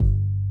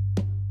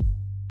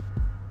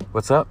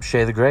What's up?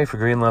 Shay the Gray for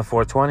Green Love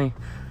 420.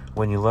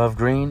 When you love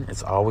green,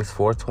 it's always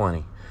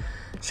 420.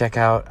 Check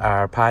out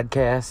our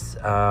podcasts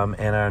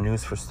and our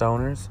News for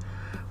Stoners.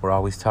 We're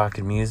always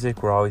talking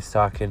music. We're always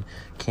talking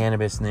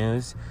cannabis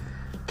news,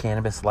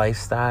 cannabis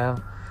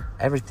lifestyle,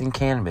 everything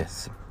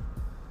cannabis.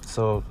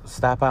 So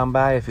stop on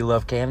by if you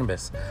love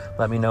cannabis.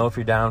 Let me know if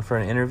you're down for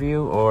an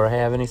interview or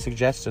have any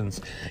suggestions.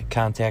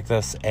 Contact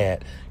us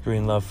at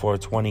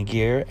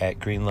greenlove420gear at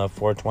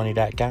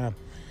greenlove420.com.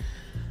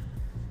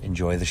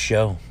 Enjoy the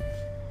show.